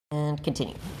And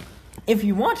continue. If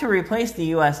you want to replace the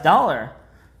U.S. dollar,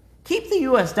 keep the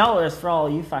U.S. dollars for all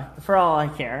I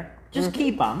care. Just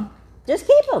keep them. Just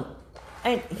keep them.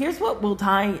 And here's what we'll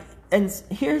tie. And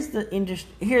here's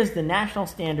the national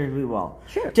standard we will.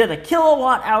 Sure. To the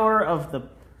kilowatt hour of the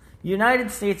United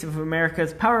States of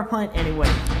America's power plant anyway.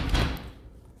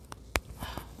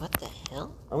 What the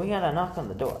hell? Oh, we got a knock on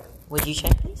the door. Would you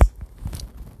check, please?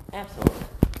 Absolutely.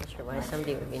 Not sure why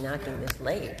somebody would be knocking this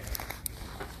late.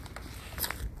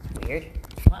 Weird.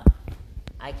 What?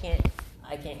 I can't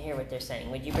hear what they're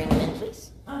saying. Would you bring them in,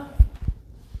 please? Okay.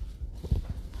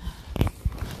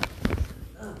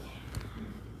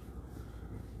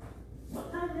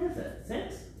 What time is it?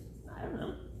 6? I don't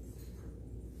know.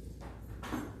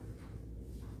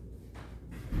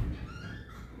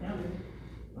 Yeah,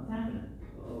 what's happening?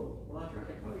 Oh, well, I tried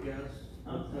to call you guys.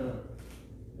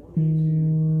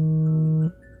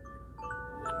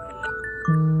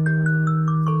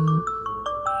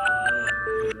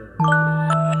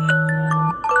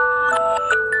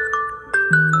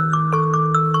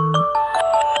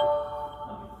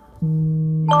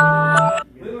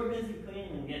 We were busy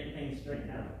cleaning and getting things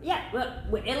straightened out. Yeah,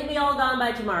 well, it'll be all gone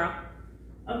by tomorrow.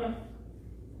 Okay.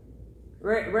 We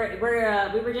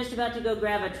were just about to go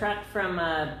grab a truck from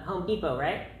Home Depot,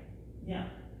 right? Yeah.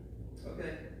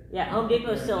 Okay. Yeah, Home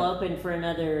Depot's still open for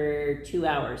another 2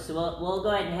 hours, so we'll go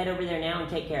ahead and head over there now and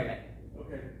take care of it.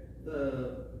 Okay.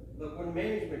 But when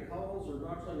management calls or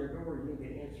knocks on your door, you don't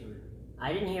get answered.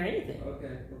 I didn't hear anything.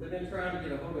 Okay. Well, they've been trying to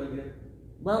get a hold of you.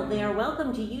 Well, they are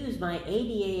welcome to use my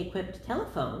ADA-equipped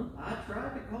telephone. I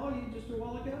tried to call you just a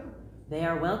while ago. They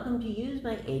are welcome to use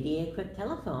my ADA-equipped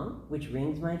telephone, which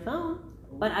rings my phone.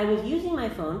 But I was using my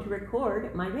phone to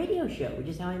record my radio show, which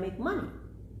is how I make money.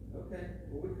 Okay.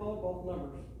 Well, we called both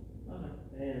numbers. Okay.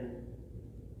 And,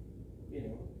 you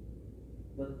know,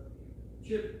 but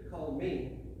Chip called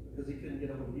me because he couldn't get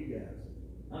a hold of you guys.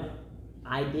 Okay.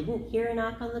 I didn't hear a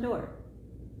knock on the door.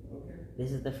 Okay.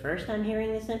 This is the first I'm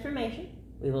hearing this information.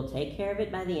 We will take care of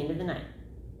it by the end of the night.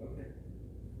 Okay.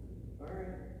 All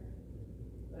right.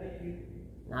 Thank you.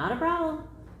 Not a problem.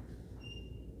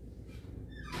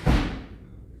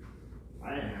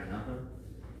 I didn't hear nothing.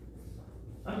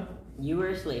 Okay. You were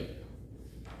asleep,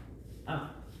 Oh.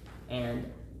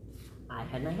 and I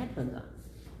had my headphones on.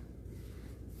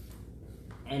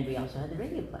 And we also had the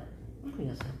radio playing. And we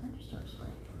also had thunderstorms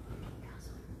playing.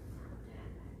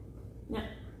 Yeah.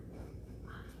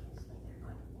 Obviously, they're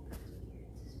going to think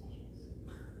it's weird and suspicious.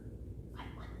 I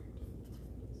want them to think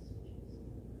it's suspicious.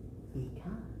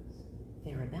 Because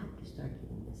they're about to start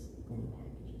getting this many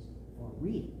packages for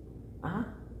real. Uh-huh.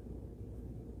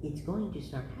 It's going to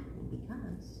start happening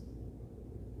because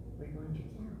we're going to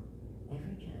tell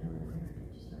every child in America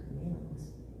to start mailing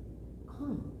us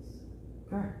coins.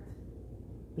 Correct.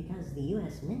 Because the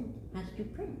U.S. Mint has to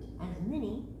print as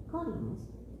many coins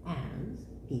as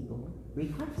people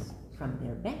request from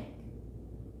their bank.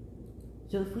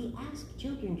 So if we ask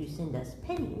children to send us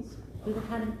pennies, we will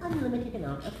have an unlimited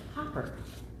amount of copper.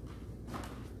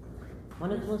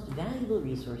 One of the most valuable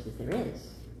resources there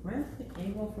is. Where's the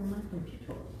cable for my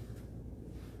computer?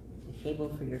 The cable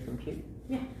for your computer?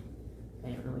 Yeah. I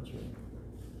don't know what you mean.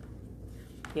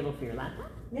 Cable for your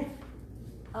laptop? Yeah.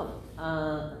 Oh,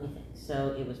 let me think.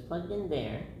 So it was plugged in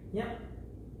there, Yep.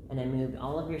 and I moved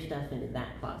all of your stuff into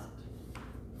that closet.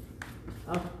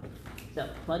 Oh. So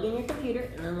plug in your computer,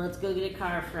 and then let's go get a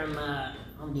car from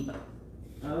Home Depot.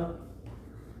 Oh.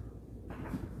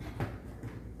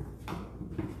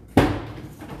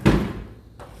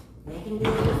 They can do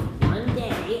one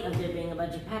day of there being a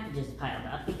bunch of packages piled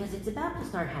up because it's about to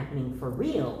start happening for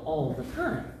real all the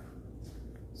time.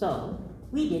 So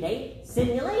we did a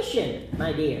simulation,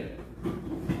 my dear.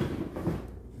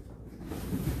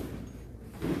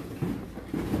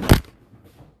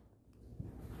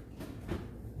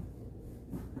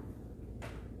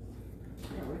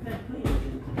 Yeah, we're kind of clean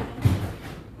today.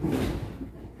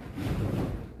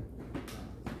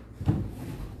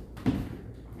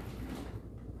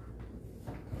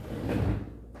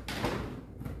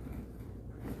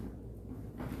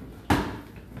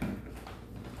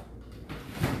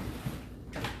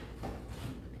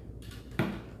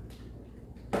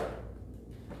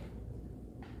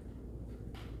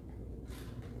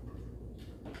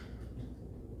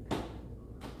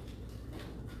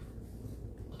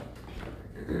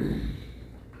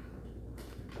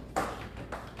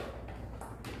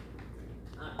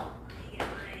 Get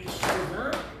my shoes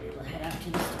on. We will head out to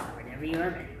the store whenever you are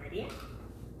ready, my dear.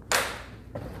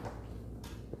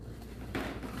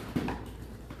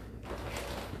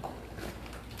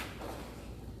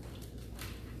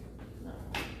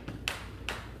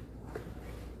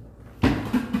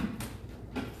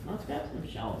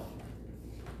 shelf.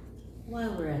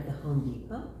 While we're at the Home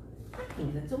Depot, I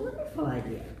think that's a wonderful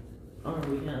idea. Or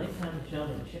we can at least have a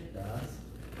shelving shipped to us.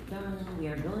 Darling, we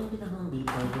are going to the Home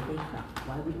Depot with a truck.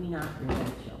 Why would we not bring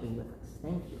that shelving with us?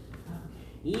 Thank you.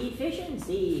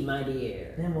 Efficiency, my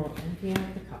dear. Then we'll empty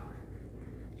out the car.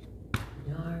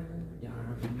 Darling.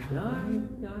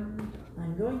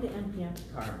 I'm going to empty out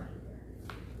the car, my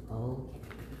dear. Okay,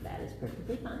 that is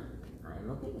perfectly fine. I am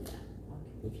okay with that.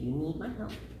 If you need my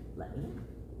help, let me know.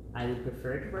 I would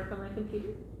prefer to work on my computer,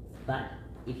 but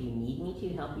if you need me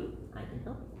to help you, I can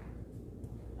help.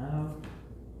 Oh.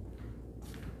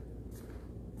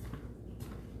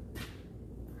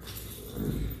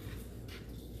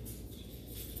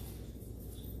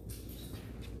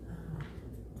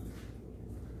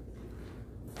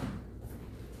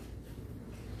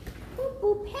 Boop,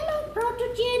 boop. Hello,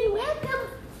 Protogen. Welcome.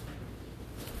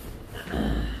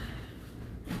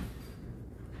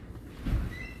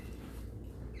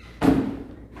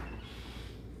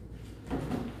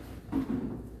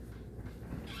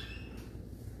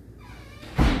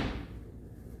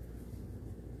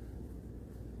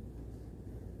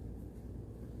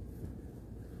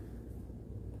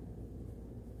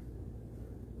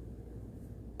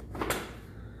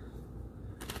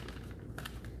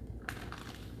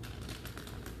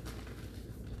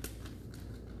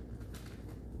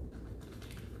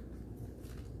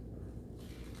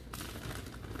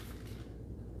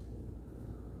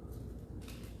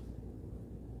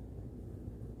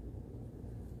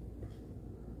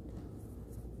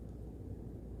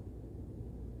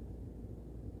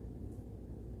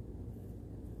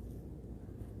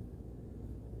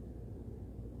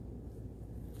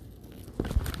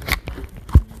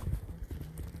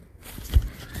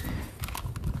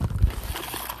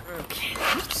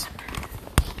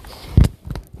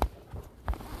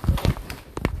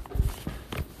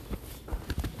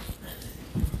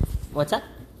 What's up?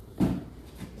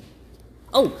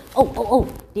 Oh,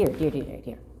 dear.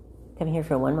 Come here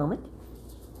for one moment.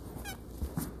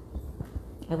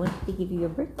 I wanted to give you your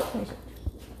birthday present.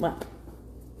 What?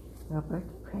 Your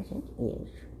birthday present is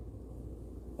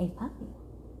a puppy.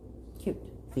 Cute.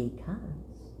 Because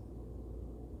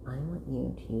I want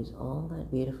you to use all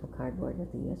that beautiful cardboard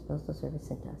that the U.S. Postal Service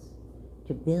sent us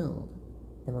to build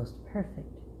the most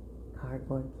perfect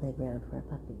cardboard playground for a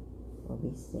puppy. It will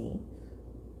be safe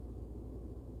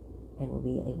and will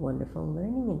be a wonderful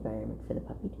learning environment for the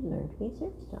puppy to learn to be a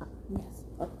service dog. Yes.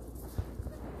 Oh.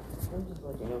 I'm just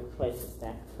looking at a place to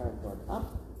stack cardboard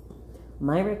up.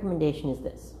 My recommendation is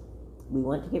this. We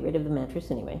want to get rid of the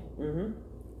mattress anyway. Mm-hmm.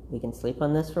 We can sleep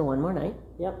on this for one more night.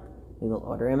 Yep. We will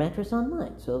order a mattress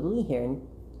online, so it'll be here in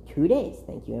 2 days.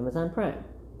 Thank you, Amazon Prime.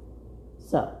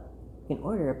 So, we can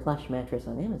order a plush mattress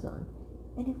on Amazon,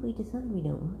 and if we decide we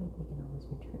don't want it, we can always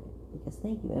return it. Because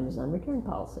thank you, Amazon return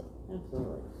policy.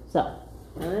 Absolutely. So,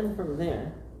 And then from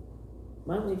there,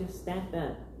 why don't we just stack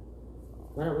that?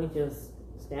 Why don't we just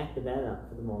stack the bed up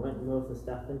for the moment and move the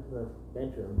stuff into the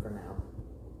bedroom for now?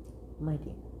 my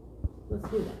dear, Let's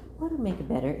do that. what would make a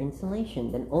better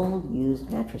insulation than old used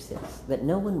mattresses that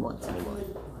no one wants anymore?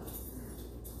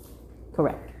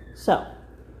 Correct. So,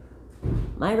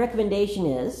 my recommendation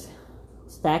is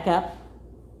stack up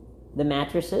the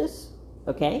mattresses,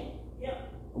 okay?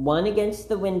 Yep. One against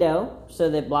the window so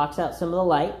that it blocks out some of the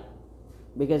light,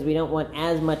 because we don't want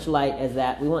as much light as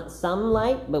that. We want some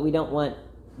light, but we don't want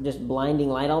just blinding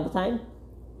light all the time.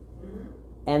 Mm-hmm.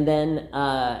 And then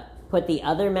put the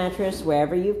other mattress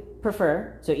wherever you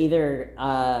prefer. So either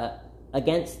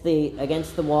against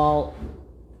the wall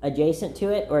adjacent to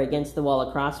it or against the wall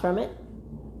across from it.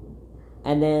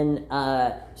 And then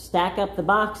stack up the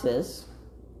boxes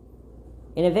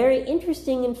in a very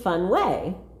interesting and fun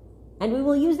way. And we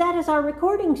will use that as our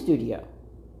recording studio.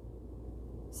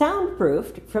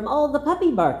 Soundproofed from all the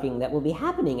puppy barking that will be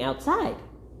happening outside.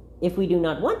 If we do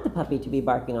not want the puppy to be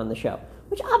barking on the show.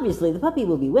 Which obviously the puppy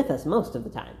will be with us most of the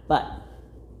time. But,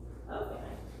 okay.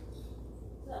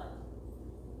 So.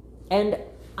 And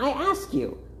I ask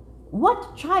you,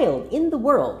 what child in the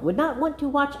world would not want to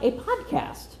watch a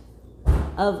podcast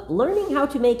of learning how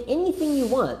to make anything you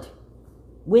want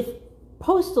with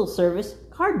Postal Service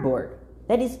cardboard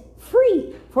that is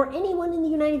free for anyone in the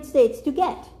United States to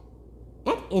get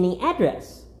at any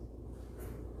address?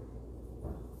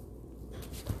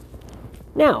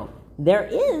 Now, there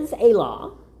is a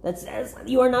law that says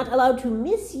you are not allowed to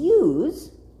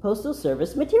misuse Postal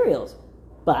Service materials.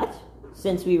 But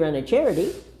since we run a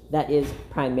charity that is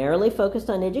primarily focused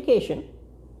on education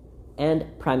and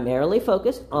primarily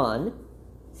focused on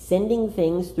sending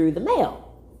things through the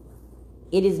mail,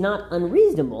 it is not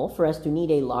unreasonable for us to need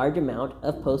a large amount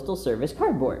of Postal Service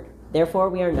cardboard. Therefore,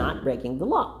 we are not breaking the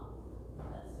law.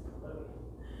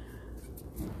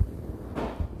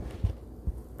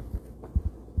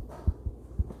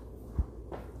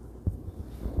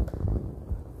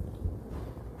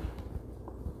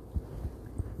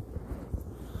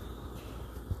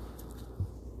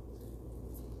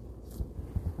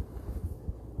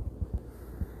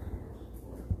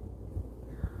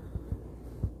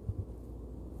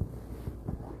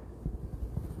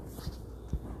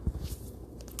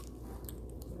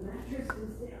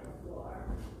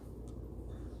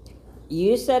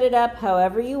 You set it up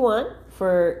however you want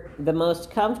for the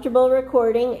most comfortable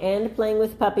recording and playing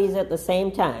with puppies at the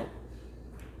same time.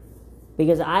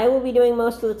 Because I will be doing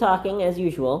most of the talking as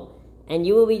usual, and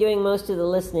you will be doing most of the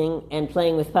listening and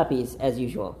playing with puppies as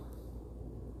usual.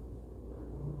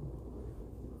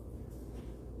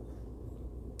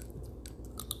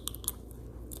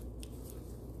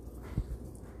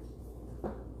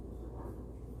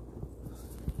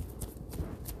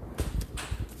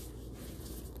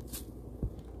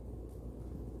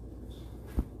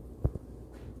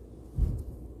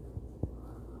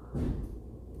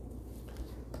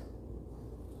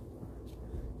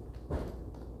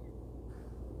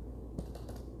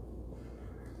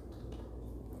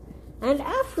 And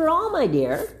after all, my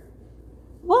dear,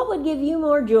 what would give you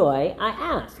more joy, I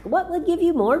ask, what would give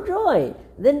you more joy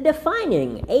than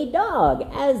defining a dog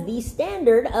as the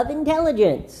standard of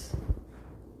intelligence?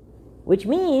 Which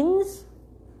means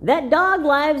that dog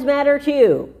lives matter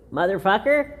too,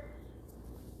 motherfucker.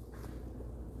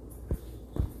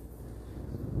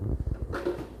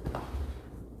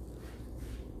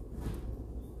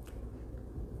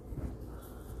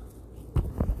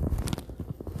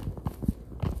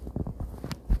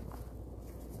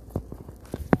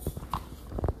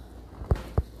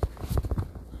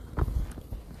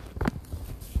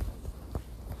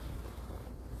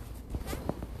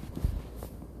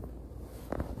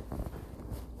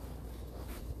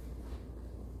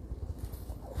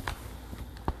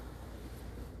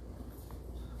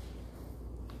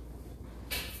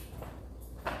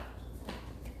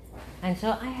 And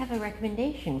so I have a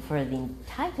recommendation for the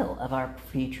title of our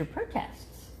future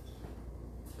protests.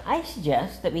 I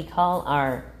suggest that we call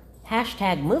our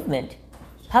hashtag movement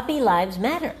Puppy Lives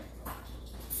Matter.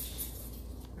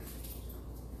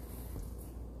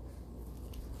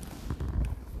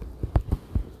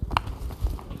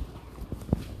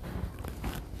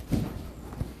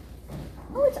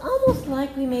 Oh, it's almost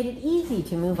like we made it easy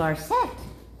to move our set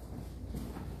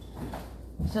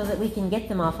so that we can get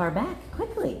them off our back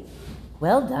quickly.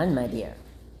 Well done, my dear.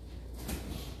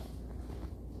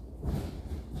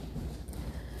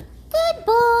 Good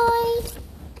boy.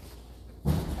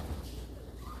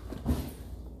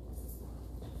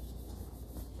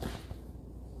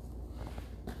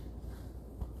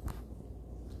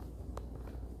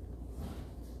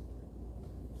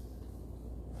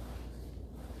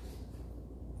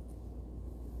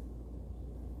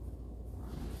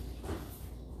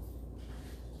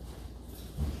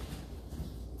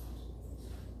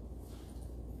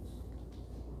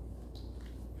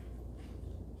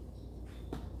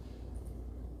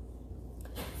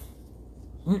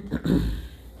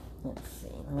 Let's see,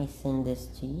 let me send this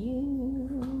to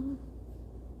you.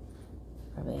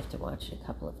 Probably have to watch it a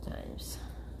couple of times.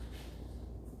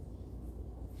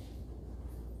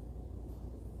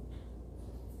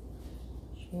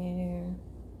 Share.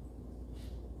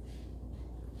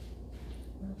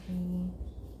 Copy.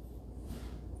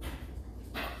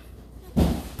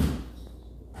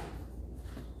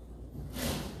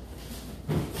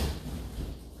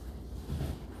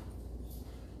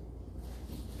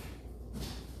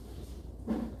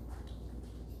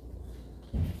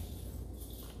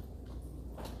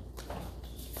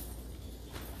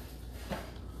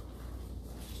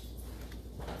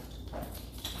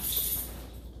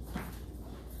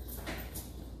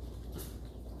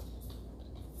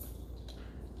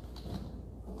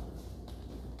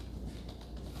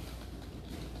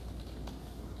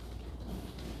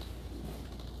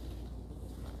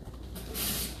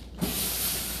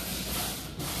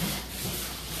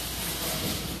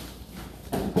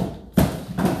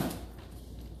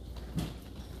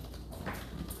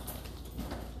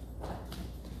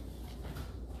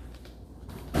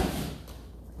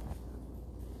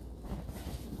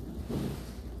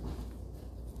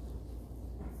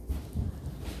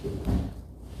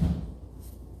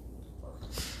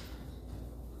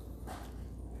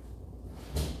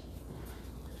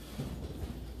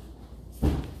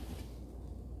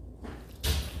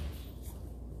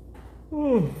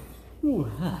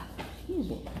 Excuse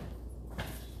me.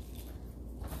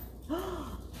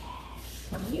 Oh,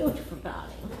 yes, beautiful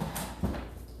darling.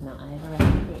 Now I I have a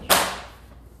recommendation.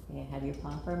 May I have your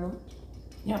paw for a moment?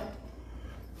 Yep.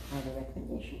 I have a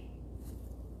recommendation.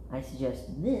 I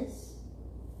suggest this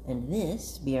and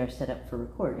this be our setup for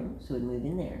recording, so we'd move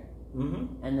in there.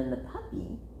 Mm-hmm. And then the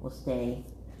puppy will stay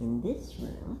in this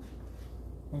room,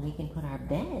 and we can put our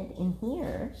bed in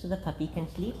here so the puppy can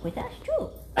sleep with us too.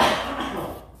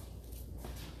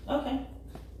 Okay.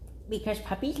 Because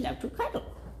puppies love to cuddle.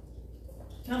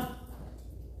 Come.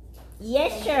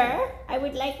 Yes, sir. I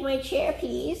would like my chair,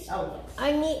 please. Oh,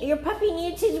 yes. Your puppy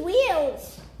needs his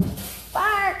wheels.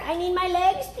 Bark, I need my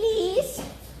legs, please.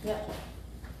 Yep.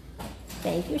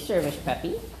 Thank you, service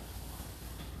puppy.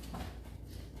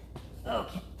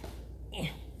 Okay.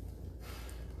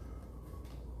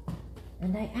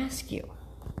 And I ask you,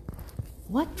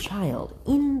 what child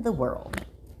in the world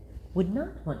would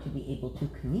not want to be able to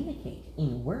communicate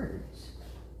in words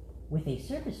with a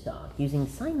service dog using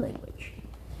sign language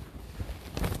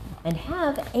and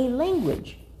have a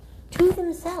language to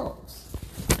themselves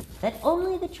that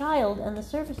only the child and the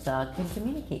service dog can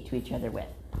communicate to each other with?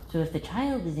 So if the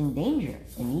child is in danger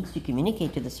and needs to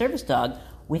communicate to the service dog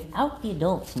without the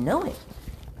adults knowing,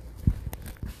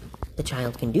 the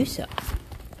child can do so.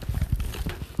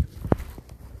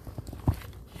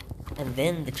 And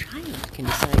then the child can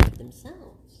decide for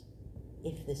themselves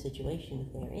if the situation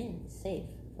that they're in is safe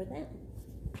for them.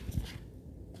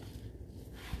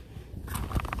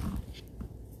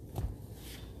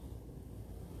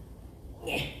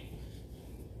 Yeah.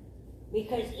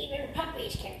 Because even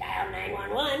puppies can dial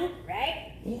 911,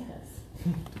 right? Yes.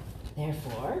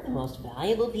 Therefore, the most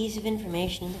valuable piece of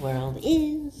information in the world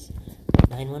is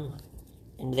 911.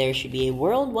 And there should be a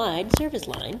worldwide service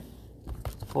line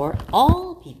for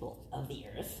all people of the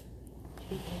earth to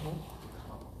be able to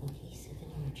call in case of an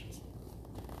emergency.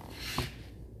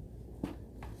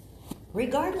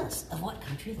 Regardless of what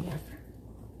country they are from.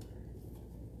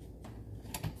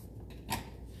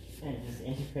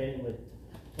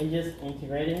 And just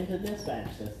integrate it into the dispatch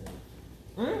system.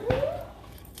 Mm-hmm.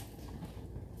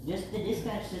 Just the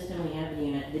dispatch system we have in the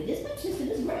United. The dispatch system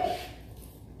is great.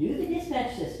 Do the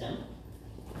dispatch system.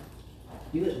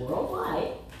 Do it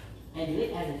worldwide, and do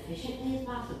it as efficiently as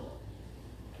possible.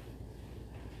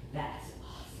 That's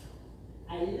awesome.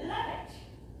 I love it.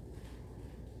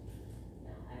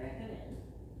 Now, I recommend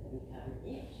that we cover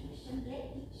this with some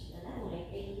blankets, and that will make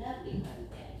a lovely puppy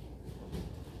bed.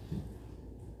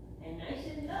 And nice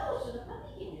and low so the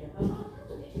puppy can jump up on top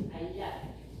of it. I love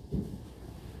it.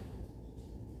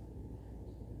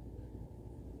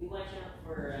 You watch out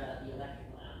for the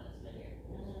electrical outlets, my dear.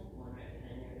 There's one right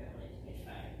behind there. Don't let it catch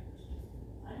fire.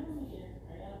 I don't need it.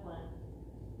 I got one.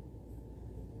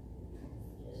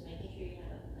 Just making sure you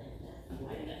have a plan. You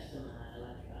might have got some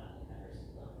electrical outlet covers as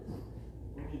well.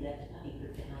 We need that to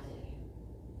puppy-proof the house in here.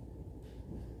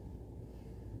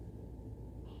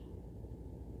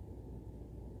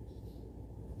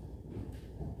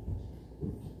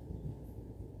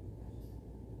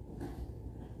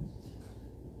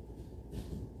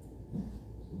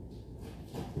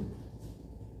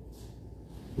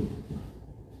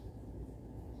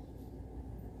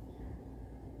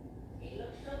 It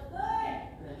looks so good.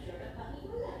 I'm sure the puppy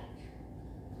will like it.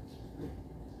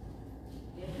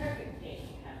 The perfect place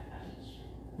to have puppies.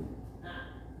 Not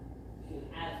to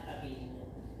have puppies in the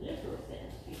literal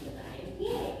sense, because I am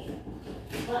gay.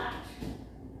 But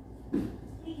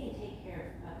we can take care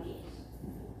of puppies.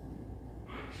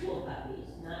 Actual puppies,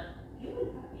 not human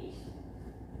puppies.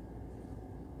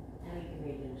 And we can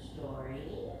read them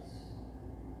stories.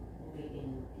 And we can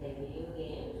play video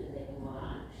games that they can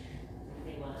watch if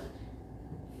they want.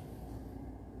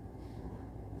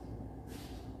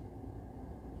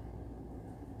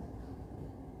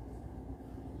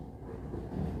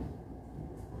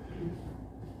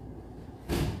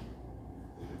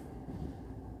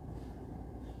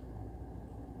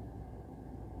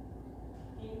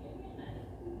 Can you give me a knife,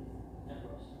 please? Of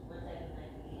course. What type of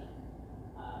knife do you like?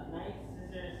 Knife,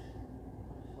 scissors.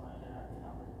 Just want to have it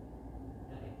covered.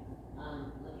 Okay.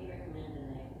 Let me recommend a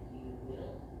knife that you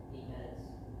will, because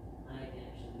I've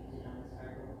actually used it on this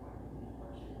hardware before.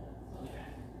 Unfortunately, that's on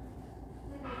track.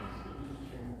 Let me just get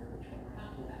easy to remember which one we're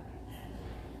talking about.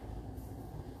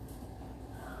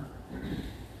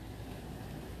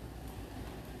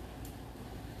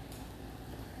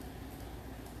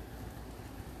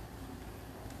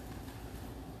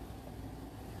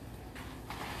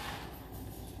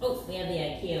 Oh, we have the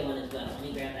IKEA one as well. Let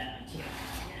me grab that one too,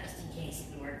 just in case it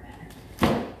would work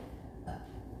better.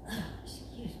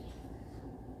 Excuse me.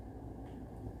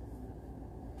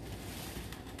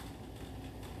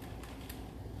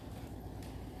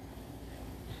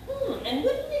 And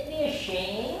wouldn't it be a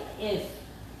shame if,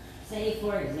 say,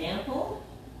 for example,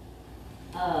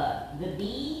 the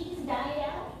bees died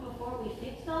out before we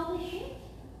fixed all this shit?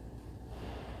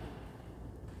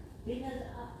 Because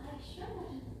I struggle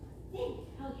to think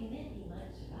how humanity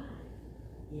might survive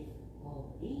if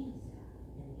all the bees died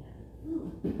and we had food.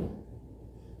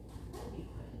 That would be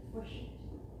quite unfortunate.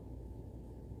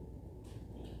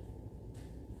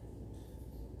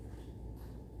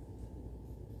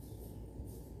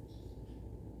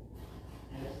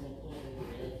 I was thinking it would be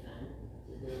really fun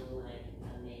to build like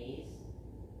a maze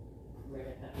where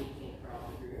the puppy can crawl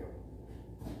through.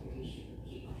 It would be super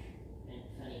cute and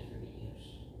funny for videos.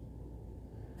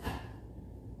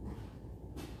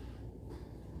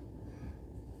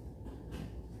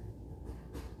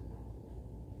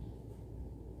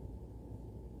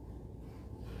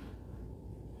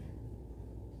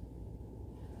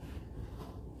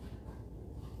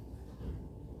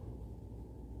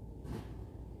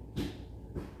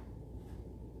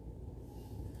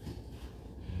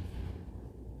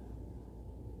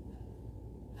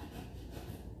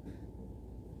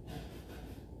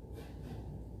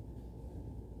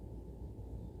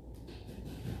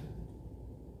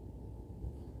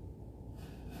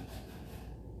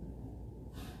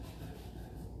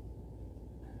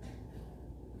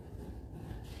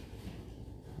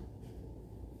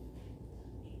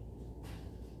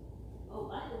 Oh,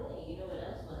 by the way, you know what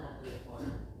else will have to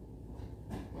reform?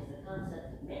 Is the concept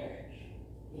of marriage.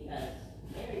 Because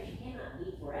marriage cannot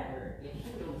be forever if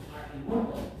humans are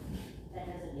immortal. That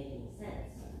doesn't make any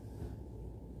sense.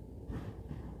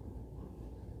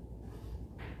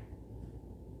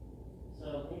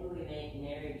 So maybe we make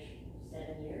marriage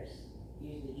 7 years?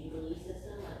 Use the Jubilee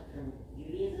system like from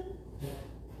Judaism?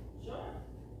 Sure.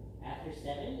 After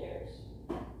 7 years,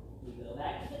 you go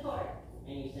back to the court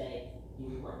and you say, do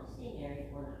you want to stay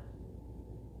married or not?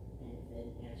 And if the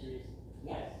answer is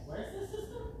yes. What is this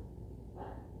system?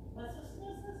 What? What system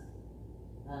is this?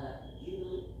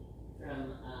 Jubilee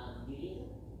from Judaism.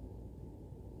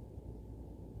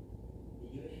 The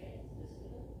Jewish faith,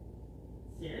 specifically.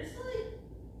 Seriously?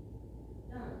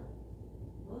 No.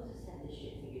 Moses had this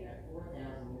shit figured out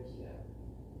 4,000 years ago.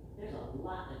 There's a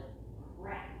lot of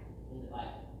crap in the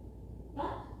Bible.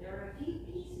 But there are a few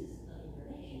pieces of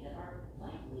information that are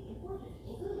vitally important,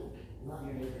 including love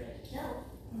your neighbor as yourself,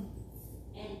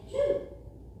 and 2,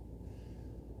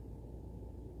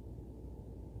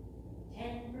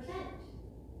 10%.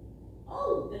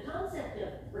 Oh, the concept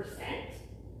of percent?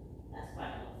 That's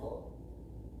quite helpful.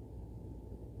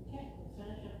 Okay, let's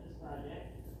finish up this project.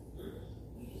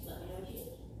 You just let me know what you do.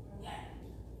 Yeah.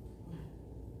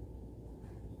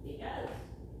 Because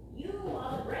you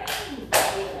are the brains,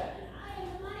 Taylor, and I am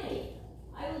the money.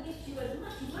 I will get you as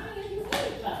much money as you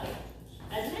need, Buffy.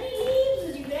 As many leaves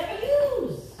as you could ever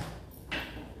use.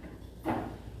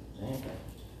 Thank you.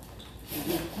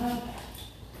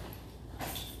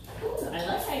 Ooh, I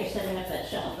like how you're setting up that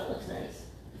shelf. That looks nice.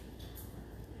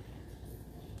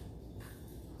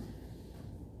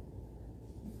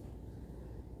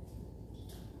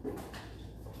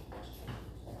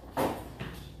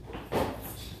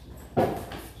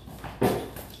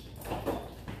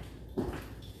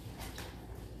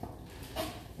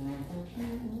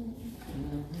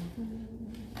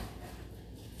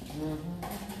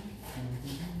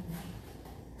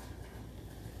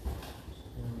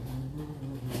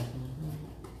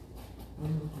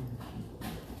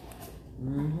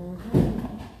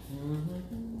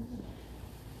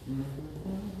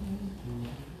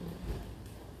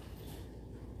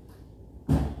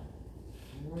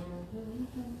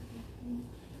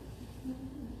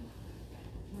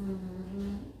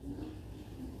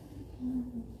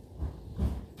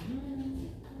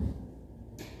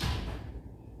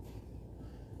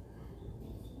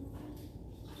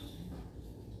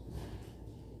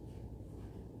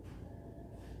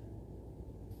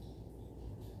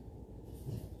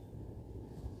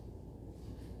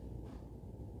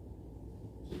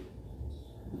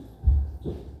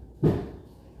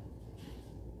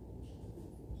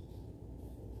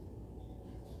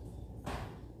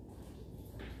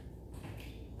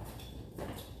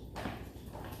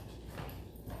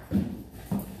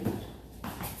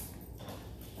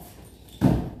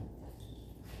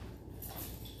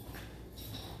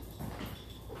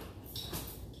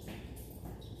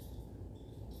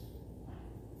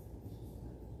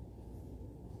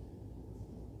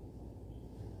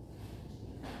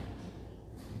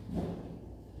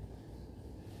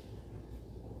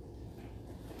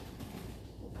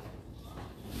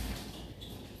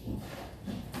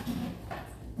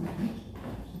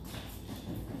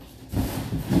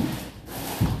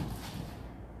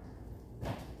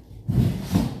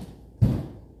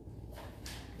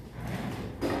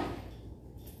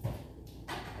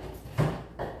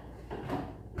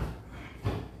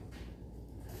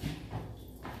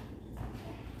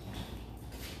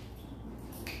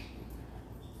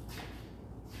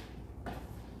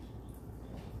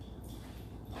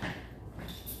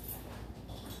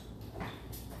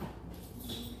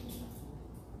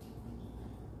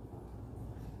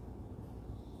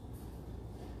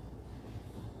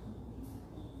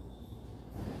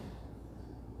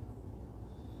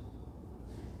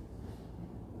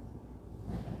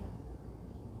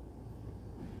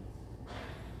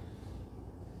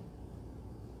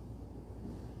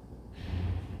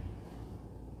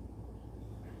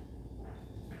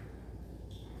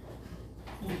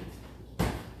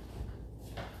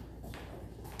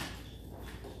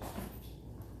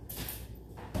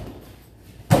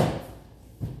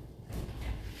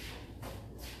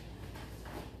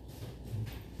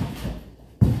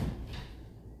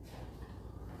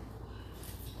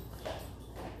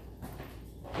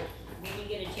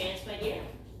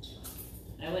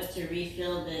 us to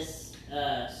refill this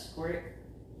squirt,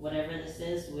 whatever this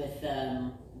is, with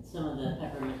some of the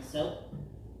peppermint soap.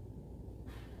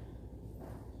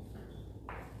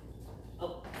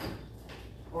 Oh,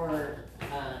 or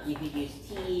you could use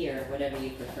tea or whatever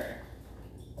you prefer.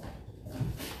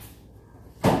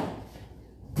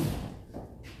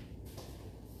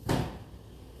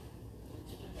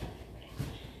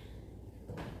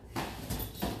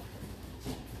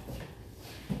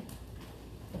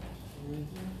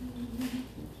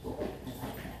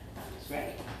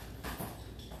 Right.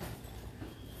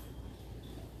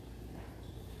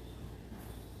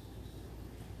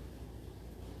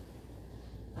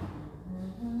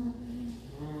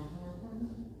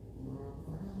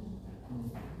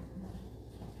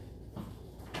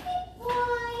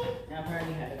 Now, Brian,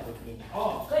 you have it open.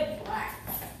 Oh, good.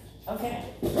 Okay.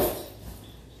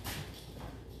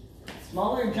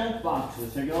 Smaller junk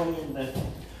boxes are going in the.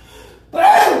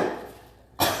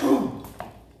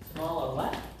 Smaller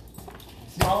what?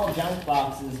 Small junk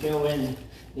boxes go in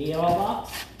the yellow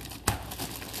box.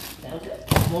 Sounds good.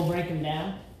 We'll break them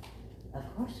down.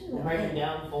 Of course we We'll will. break them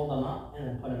down, fold them up, and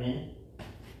then put them in.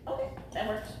 Okay, that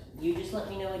works. You just let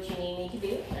me know what you need me to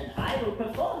do, and I will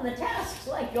perform the tasks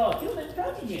like your human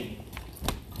protege.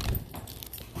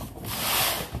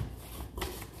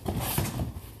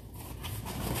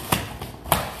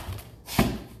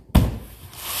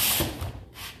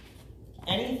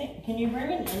 Anything? Can you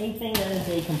bring in anything that is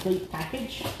a complete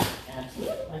package?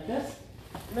 Absolutely. Like this?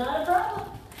 Not a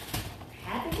problem.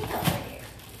 Happy to help right here.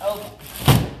 Oh.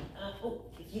 Oh,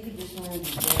 if you could just remove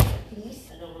the bag, please.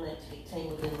 I don't want that to get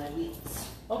tangled in my wheels.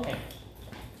 Okay.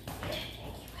 Thank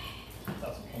you. It's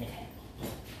also kind of heavy.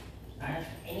 Alright,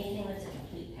 anything that's a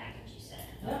complete package, you said.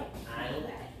 Yep. Okay, I will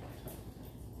grab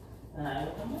it. And I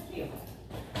will come with you.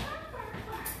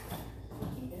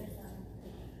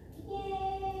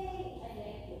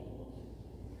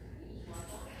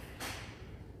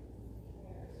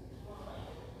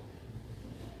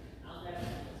 I'll grab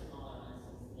some of the smaller ones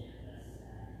since they're less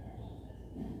heavy.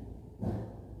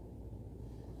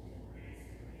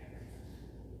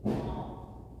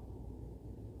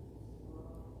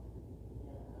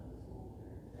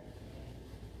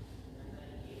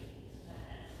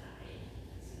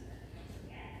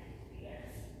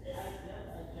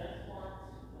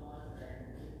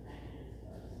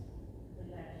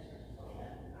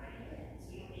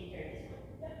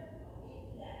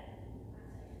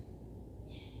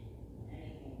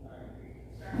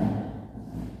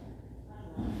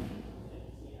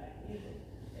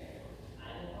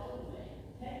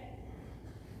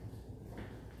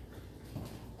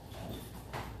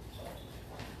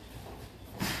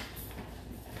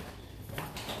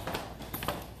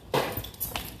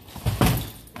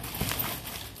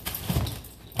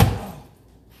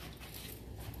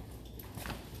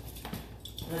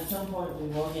 At some point, we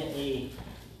will get a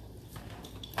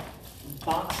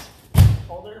box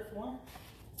holder for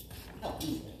Oh,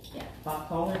 easily. Yeah. box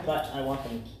holder, but I want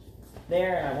them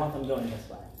there, and I want them going this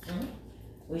way. Mm-hmm.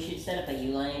 We should set up a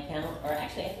Uline account, or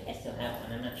actually, I think I still have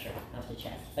one. I'm not sure. I'll have to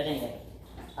check. But anyway,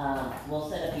 we'll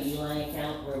set up a Uline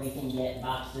account where we can get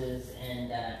boxes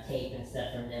and tape and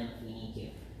stuff from them if we need to.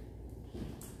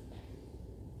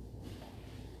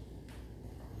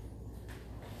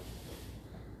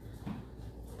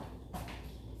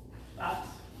 Box.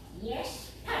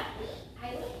 Yes, Happy.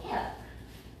 I will help.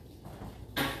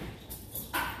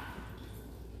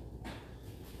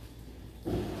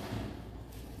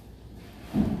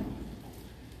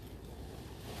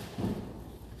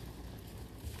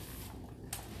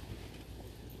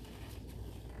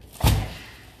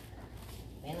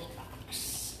 Family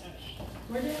box. Okay.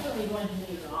 We're definitely going to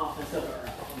need an office of our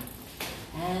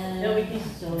own. And Then we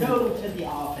can go to the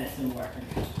office and work.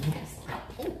 Yes.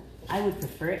 I would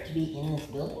prefer it to be in this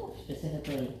building,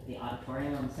 specifically the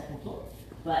auditorium on the second floor.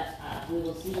 But we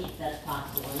will see if that's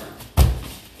possible or not.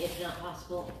 If not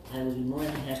possible, I would be more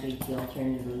than happy to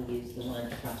alternatively use the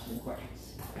one across from the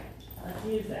courthouse. Let's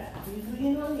use that. Because we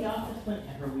can go to the office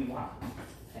whenever we want.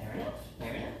 Fair enough.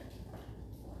 Fair enough.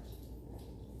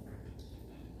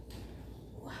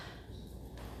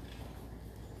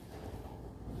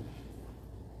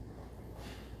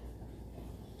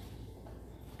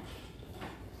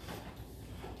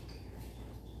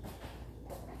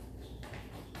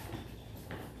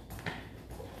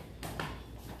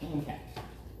 Okay.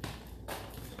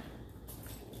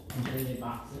 Completed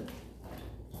boxes.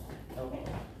 Okay.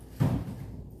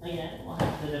 Again, we'll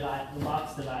have to divide the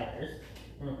box dividers.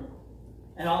 Mm-hmm.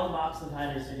 And all the box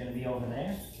dividers are going to be over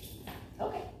there.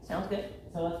 Okay, sounds good.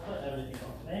 So let's put everything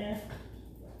over there.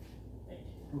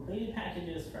 Completed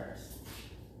packages first.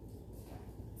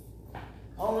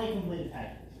 Only completed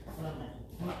packages. Not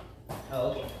many. Oh,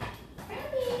 okay.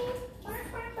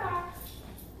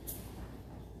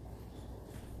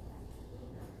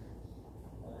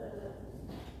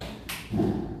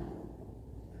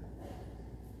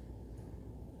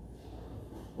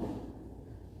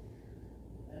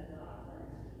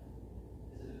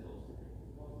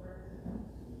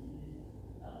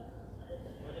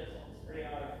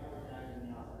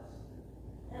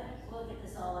 We'll get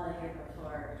this all out of here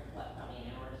before, what, probably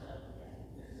an hour or so?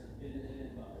 It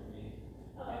didn't bother me.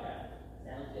 Okay,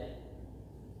 sounds good.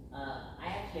 I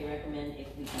actually recommend if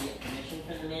we can get permission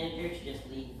from the manager to just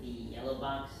leave the yellow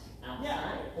box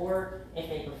outside. Or if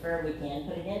they prefer, we can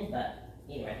put it in, but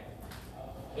either way.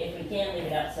 If we can leave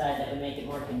it outside, that would make it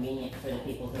more convenient for the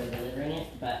people who are delivering it,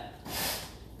 but.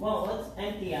 Well, let's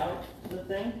empty out the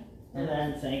thing and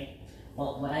then say,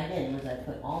 Well, what I did was I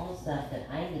put all the stuff that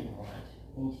I didn't want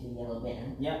into the yellow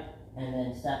bin, yep. and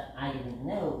then stuff I didn't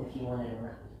know if you wanted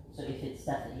around. So if it's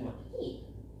stuff that you want to keep,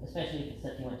 especially if it's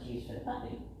stuff you want to use for the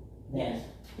puppy, then Yes.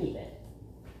 keep it.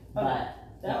 Okay. But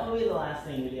That will be the last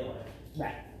thing to deal with.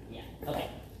 right, yeah, okay,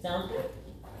 sounds good.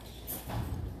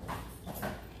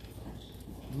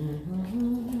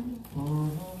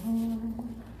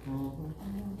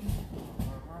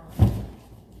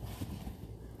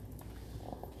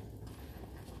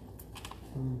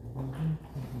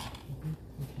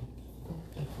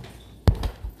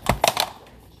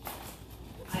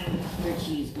 I would prefer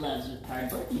to use gloves with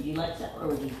cardboard. Would you like some, or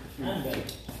would you prefer? I'm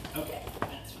good. Okay,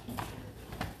 that's fine.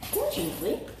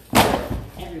 Fortunately,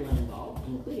 everyone involved,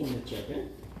 including the children,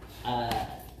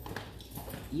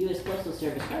 U.S. Postal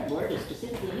Service cardboard is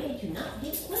specifically made to not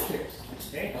give splinters.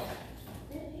 Very cool.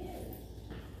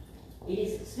 It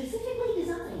is specifically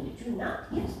designed to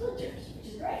not give splinters,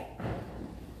 which is great.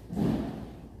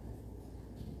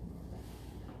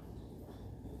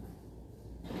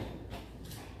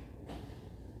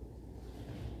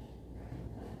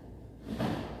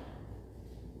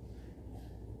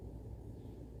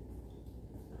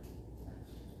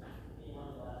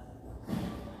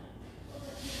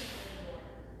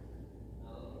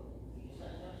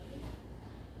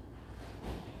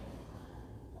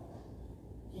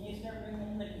 Can you start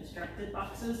bringing in the constructed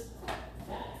boxes?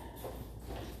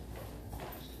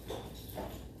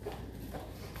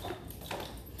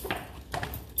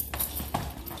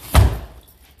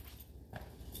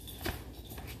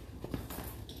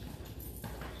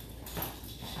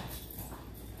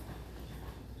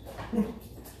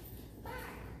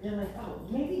 You're like, oh,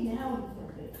 maybe now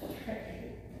it's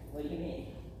perfect. What do you mean?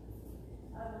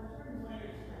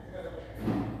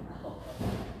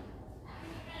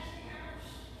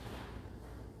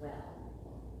 Well,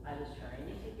 I was trying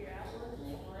to figure out what was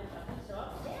making my puppy so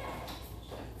upset.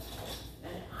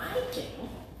 And I think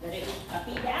that it was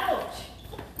puppied out.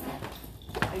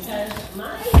 Because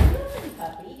my human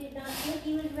puppy did not think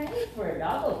he was ready for a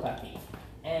doggo puppy.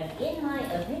 And in my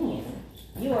opinion,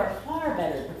 you are far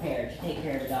better prepared to take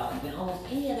care of a dog than almost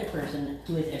any other person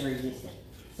who has ever existed.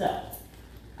 So,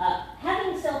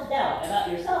 having self-doubt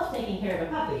about yourself taking care of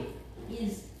a puppy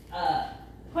is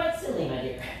quite silly, my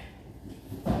dear.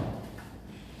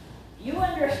 You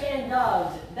understand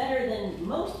dogs better than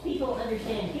most people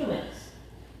understand humans.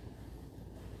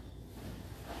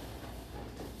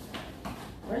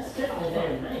 We're certainly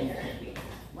better than I understand you.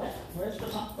 What? Where's the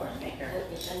popcorn maker?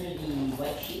 It's under the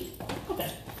white sheet.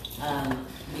 Okay.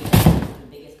 Because it's the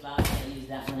biggest box, I use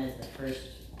that one as the first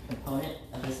component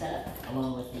of the setup,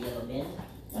 along with the yellow bin.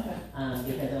 Okay.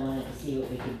 Because I wanted to see what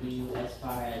we could do as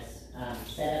far as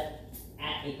setup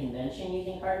at a convention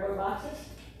using cardboard boxes.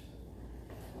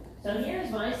 So here's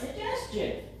my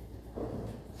suggestion.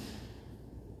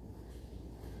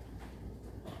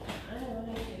 I'm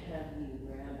going to have you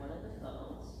grab one of the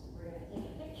phones. We're going to take a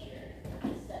picture of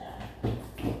this setup.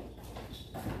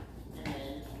 And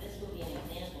then this will be an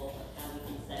example of how we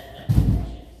can set up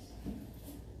conventions.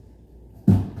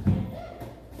 And then,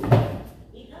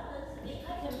 because the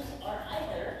items are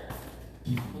either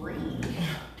free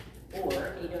or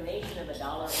a donation of $1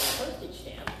 or a postage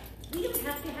stamp, we don't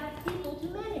have to have people to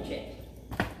manage it.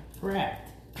 Correct.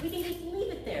 We can just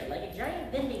leave it there like a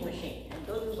giant vending machine and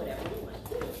go do whatever we want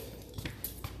to do.